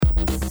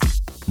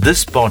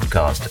This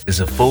podcast is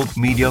a folk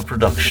media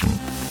production.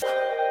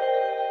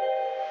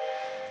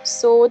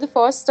 So the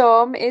first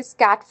term is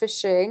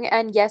catfishing,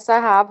 and yes, I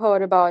have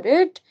heard about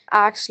it.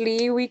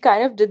 Actually, we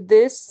kind of did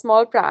this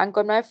small prank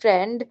on my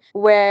friend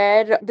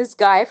where this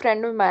guy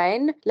friend of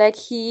mine, like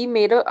he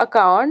made an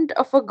account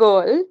of a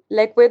girl,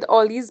 like with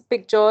all these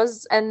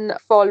pictures and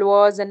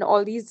followers and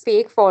all these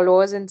fake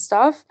followers and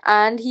stuff.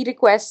 And he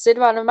requested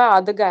one of my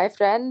other guy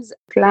friends.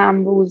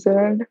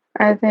 Bamboozled.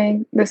 I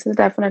think this has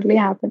definitely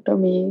happened to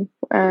me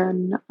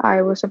when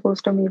I was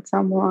supposed to meet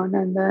someone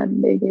and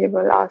then they gave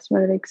a last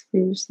minute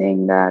excuse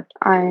saying that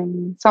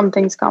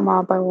something's come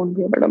up, I won't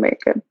be able to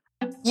make it.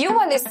 You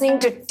are listening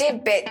to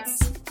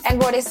TitBits.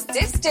 And what is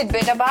this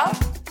tidbit about?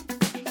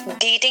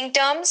 Dating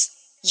terms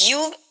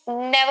you've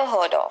never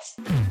heard of.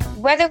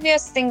 Whether we are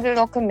single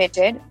or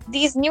committed,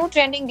 these new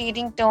trending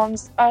dating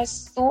terms are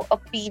so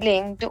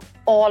appealing to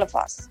all of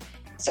us.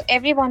 So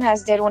everyone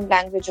has their own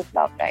language of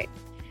love, right?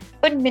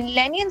 But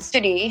millennials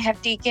today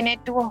have taken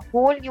it to a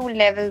whole new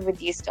level with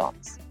these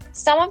terms.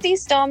 Some of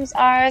these terms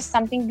are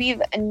something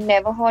we've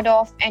never heard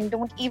of and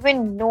don't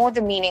even know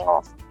the meaning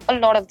of, a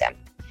lot of them.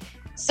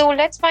 So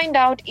let's find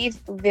out if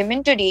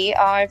women today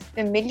are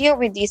familiar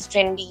with these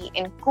trendy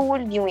and cool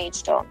new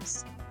age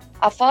terms.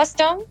 Our first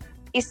term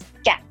is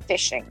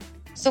catfishing.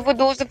 So for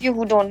those of you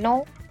who don't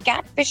know,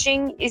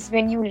 catfishing is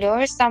when you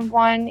lure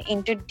someone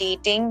into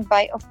dating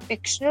by a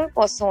fictional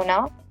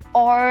persona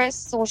or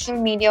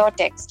social media or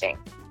texting.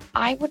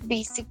 I would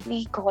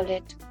basically call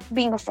it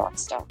being a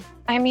fraudster.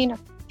 I mean,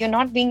 you're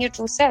not being your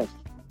true self.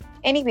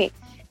 Anyway,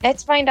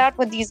 let's find out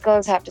what these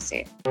girls have to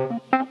say.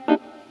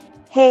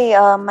 Hey,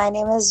 my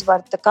name is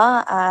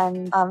Vartika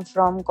and I'm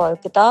from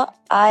Kolkata.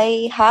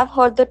 I have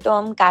heard the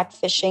term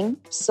catfishing.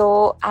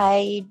 So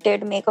I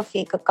did make a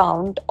fake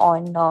account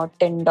on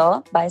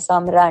Tinder by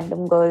some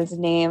random girl's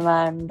name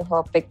and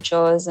her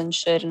pictures and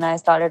shit. And I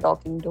started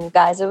talking to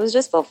guys. It was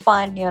just for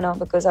fun,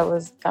 because I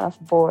was kind of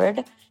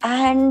bored.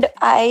 And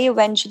I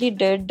eventually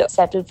did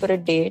settle for a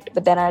date,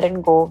 but then I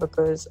didn't go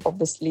because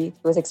obviously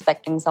I was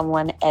expecting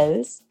someone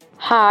else.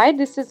 Hi,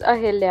 this is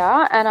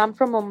Ahilya and I'm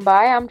from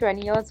Mumbai. I'm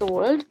 20 years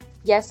old.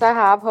 Yes, I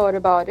have heard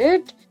about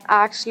it.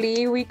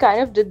 Actually, we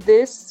kind of did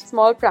this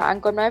small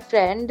prank on my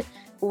friend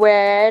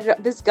where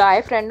this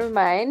guy friend of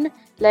mine,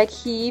 like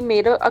he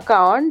made an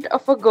account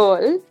of a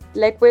girl,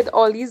 like with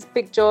all these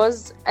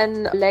pictures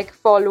and like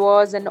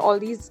followers and all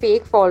these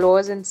fake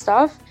followers and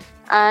stuff.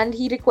 And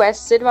he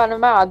requested one of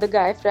my other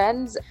guy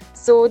friends.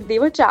 So they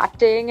were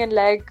chatting and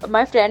like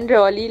my friend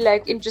really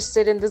like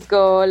interested in this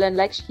girl and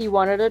like he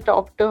wanted to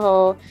talk to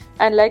her.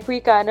 And like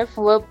we kind of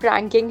were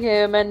pranking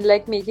him and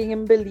like making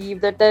him believe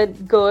that the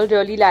girl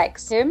really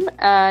likes him.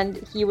 And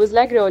he was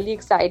like really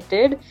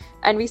excited.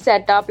 And we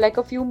set up like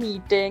a few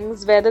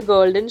meetings where the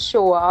girl didn't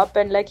show up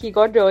and like he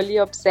got really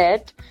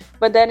upset.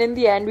 But then in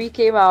the end, we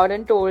came out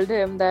and told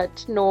him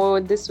that no,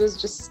 this was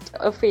just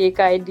a fake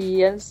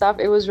ID and stuff.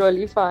 It was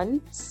really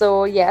fun.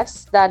 So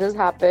yes, that has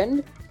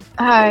happened.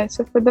 Hi,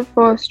 so for the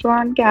first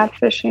one,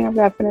 catfishing, I've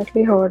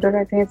definitely heard it.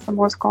 I think it's the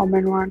most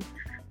common one.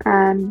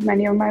 And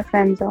many of my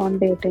friends are on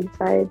dating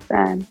sites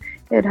and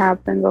it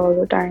happens all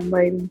the time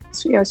where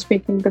you're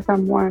speaking to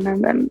someone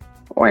and then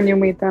when you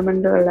meet them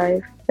in real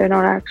life, they're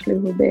not actually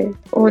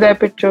who their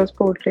pictures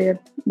portray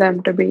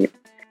them to be.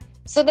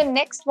 So the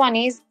next one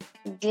is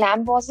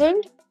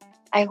glambozzled.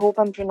 I hope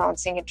I'm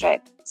pronouncing it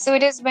right. So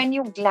it is when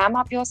you glam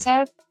up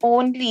yourself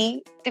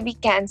only to be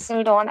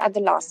cancelled on at the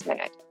last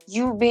minute.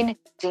 You've been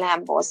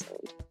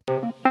glambozzled.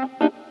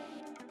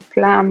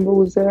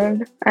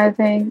 Bamboozled. I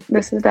think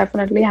this has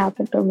definitely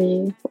happened to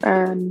me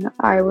when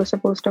I was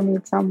supposed to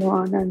meet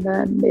someone and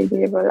then they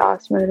gave a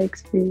last minute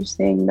excuse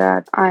saying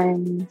that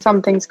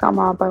something's come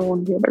up, I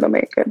won't be able to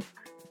make it.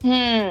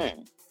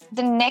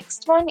 The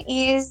next one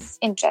is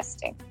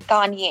interesting.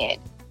 Kanye.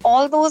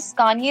 All those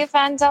Kanye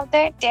fans out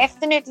there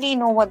definitely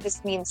know what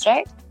this means,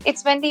 right?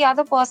 It's when the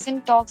other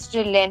person talks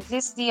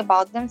relentlessly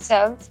about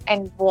themselves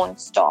and won't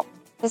stop.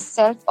 The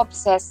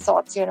self-obsessed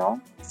sorts,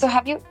 So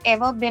have you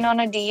ever been on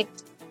a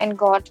date and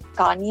got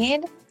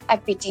Kanye'd? I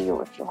pity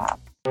you if you have.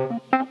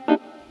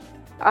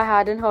 I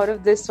hadn't heard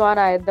of this one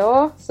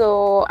either.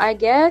 So I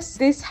guess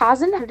this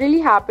hasn't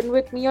really happened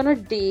with me on a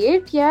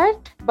date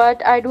yet.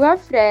 But I do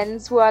have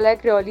friends who are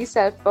like really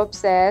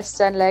self-obsessed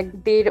and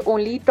like they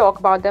only talk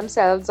about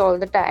themselves all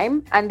the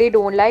time. And they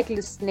don't like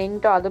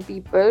listening to other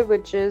people,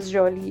 which is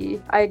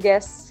really, I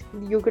guess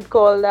you could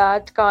call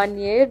that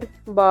Kanye.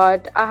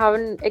 But I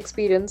haven't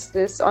experienced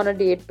this on a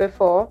date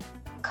before.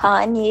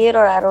 Kanye,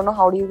 or I don't know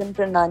how do you even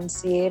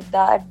pronunciate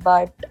that,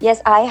 but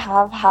yes, I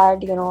have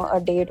had, a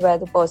date where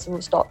the person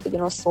was,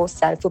 so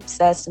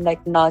self-obsessed and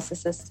like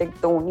narcissistic.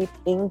 The only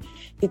thing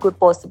he could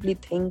possibly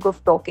think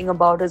of talking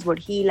about is what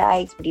he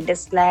likes, what he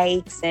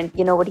dislikes, and,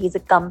 what he's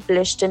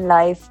accomplished in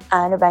life.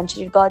 And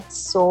eventually it got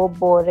so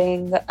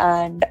boring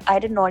and I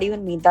did not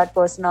even meet that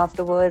person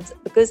afterwards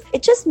because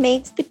it just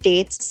makes the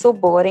dates so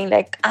boring.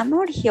 Like, I'm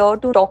not here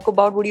to talk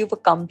about what you've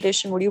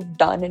accomplished and what you've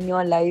done in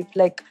your life.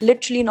 Like,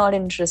 literally not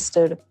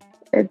interested.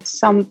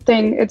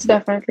 it's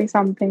definitely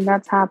something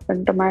that's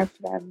happened to my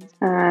friends,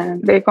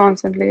 and they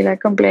constantly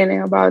like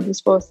complaining about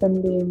this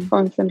person being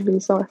constantly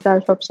so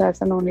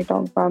self-obsessed and only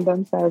talk about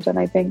themselves. And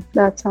I think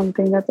that's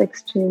something that's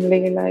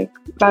extremely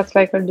that's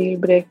like a deal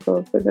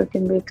breaker, because it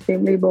can be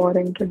extremely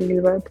boring to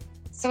deal with.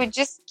 So it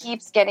just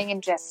keeps getting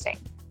interesting.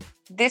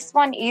 This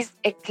one is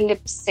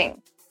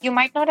eclipsing. You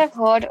might not have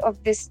heard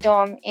of this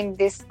term in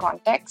this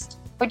context,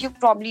 but you've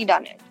probably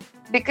done it.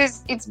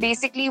 Because it's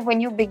basically when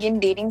you begin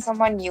dating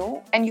someone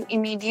new and you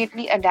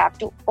immediately adapt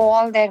to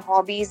all their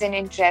hobbies and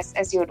interests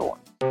as your own.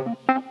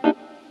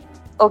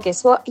 Okay,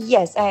 so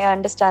yes, I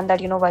understand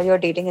that, while you're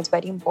dating, it's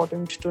very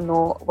important to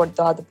know what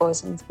the other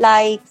person's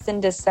likes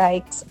and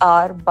dislikes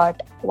are.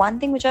 But one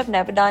thing which I've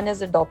never done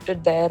is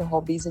adopted their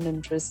hobbies and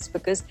interests,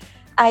 because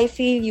I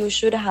feel you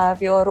should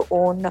have your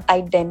own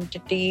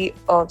identity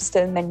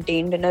still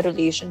maintained in a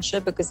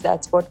relationship, because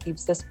that's what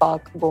keeps the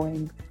spark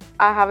going.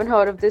 I haven't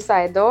heard of this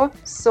either.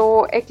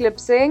 So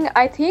eclipsing,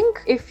 I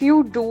think if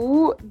you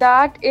do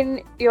that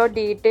in your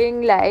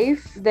dating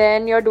life,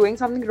 then you're doing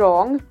something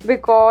wrong,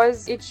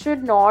 because it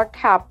should not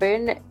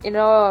happen in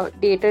a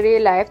day-to-day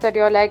life that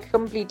you're like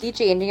completely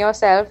changing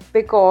yourself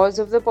because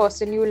of the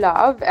person you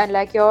love, and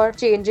like you're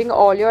changing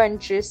all your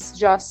interests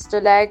just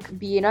to like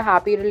be in a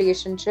happy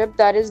relationship.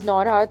 That is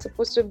not how it's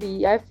supposed to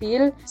be, I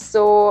feel.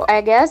 So I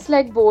guess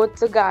like both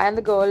the guy and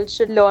the girl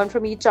should learn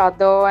from each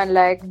other and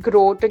like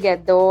grow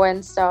together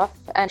and stuff,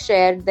 and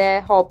share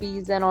their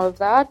hobbies and all of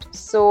that.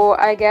 So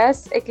I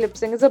guess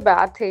eclipsing is a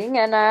bad thing,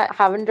 and I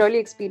haven't really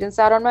experienced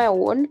that on my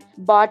own,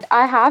 but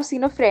I have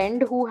seen a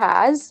friend who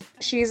has.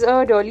 She's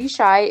a really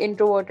shy,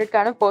 introverted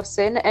kind of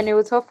person, and it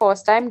was her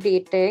first time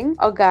dating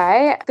a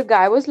guy. The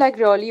guy was like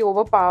really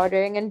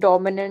overpowering and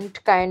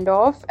dominant kind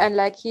of, and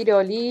like he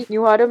really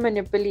knew how to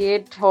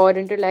manipulate her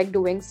into like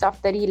doing stuff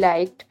that he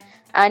liked.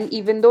 And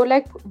even though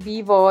like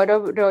we were a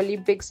really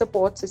big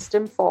support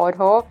system for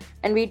her,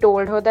 and we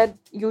told her that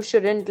you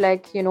shouldn't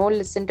like,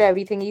 listen to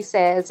everything he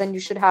says, and you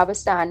should have a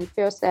stand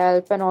for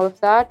yourself and all of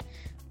that.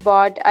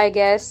 But I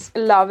guess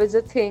love is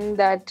a thing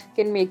that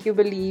can make you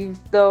believe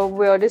the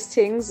weirdest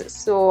things.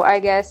 So I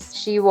guess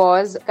she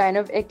was kind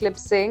of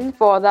eclipsing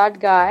for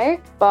that guy,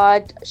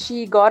 but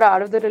she got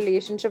out of the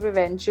relationship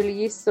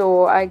eventually.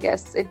 So I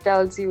guess it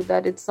tells you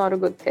that it's not a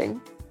good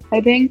thing. I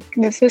think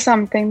this is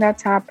something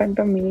that's happened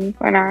to me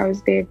when I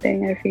was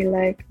dating. I feel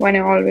like when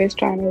I'm always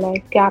trying to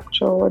like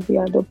capture what the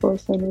other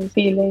person is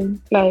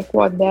feeling, like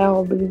what their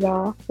hobbies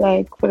are.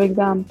 Like, for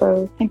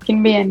example, it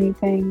can be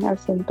anything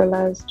as simple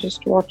as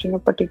just watching a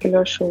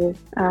particular show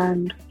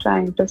and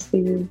trying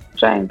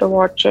to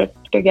watch it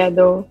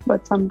together,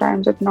 but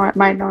sometimes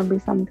might not be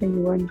something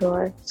you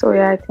enjoy. So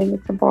yeah, I think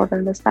it's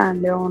important to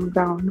stand your own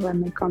ground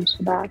when it comes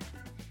to that.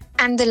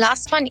 And the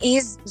last one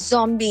is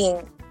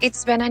zombieing.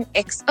 It's when an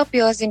ex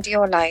appears into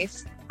your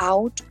life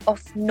out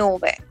of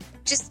nowhere.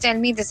 Just tell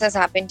me this has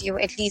happened to you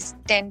at least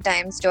 10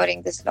 times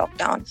during this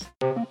lockdown.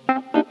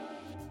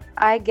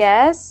 I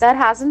guess that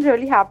hasn't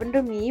really happened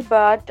to me,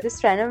 but this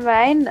friend of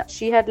mine,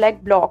 she had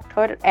like blocked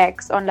her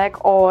ex on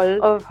like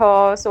all of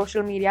her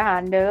social media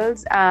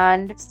handles,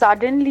 and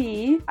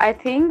suddenly I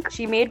think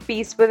she made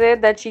peace with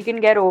it that she can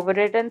get over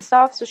it and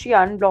stuff, so she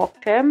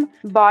unblocked him.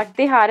 But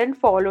they hadn't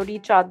followed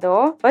each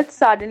other, but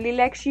suddenly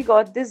like she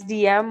got this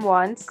DM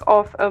once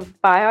of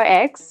by her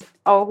ex,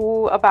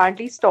 who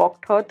apparently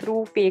stalked her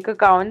through fake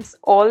accounts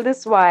all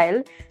this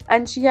while,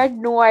 and she had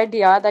no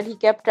idea that he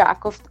kept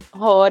track of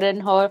her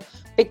and her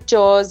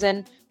pictures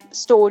and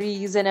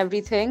stories and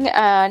everything.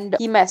 And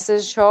he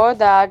messaged her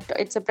that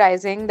it's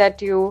surprising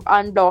that you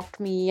unblocked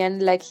me,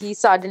 and like he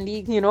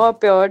suddenly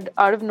appeared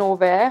out of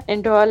nowhere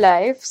into her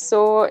life.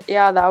 So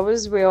yeah, that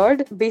was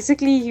weird.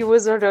 Basically he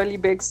was a really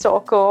big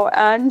stalker,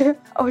 and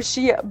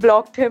she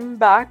blocked him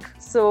back,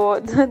 so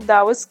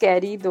that was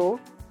scary though.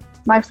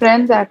 My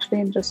friends actually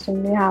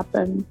interestingly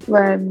happened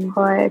when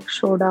her ex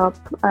showed up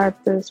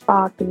at this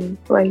party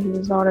where he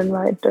was not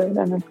invited,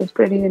 and it was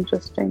pretty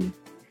interesting.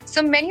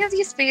 So many of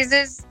these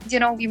phases,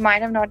 we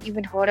might have not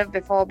even heard of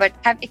before, but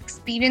have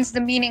experienced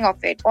the meaning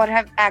of it, or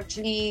have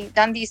actually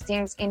done these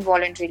things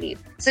involuntarily.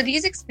 So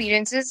these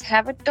experiences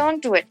have a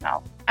turn to it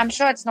now. I'm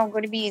sure it's not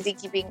going to be easy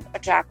keeping a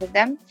track of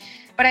them,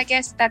 but I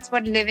guess that's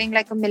what living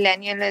like a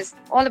millennial is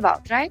all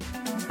about, right?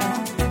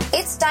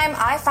 It's time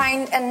I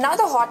find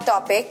another hot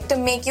topic to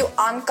make you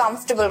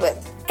uncomfortable with.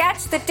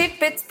 Catch the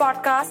TitBits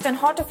podcast on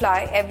How to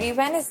Fly every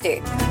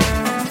Wednesday.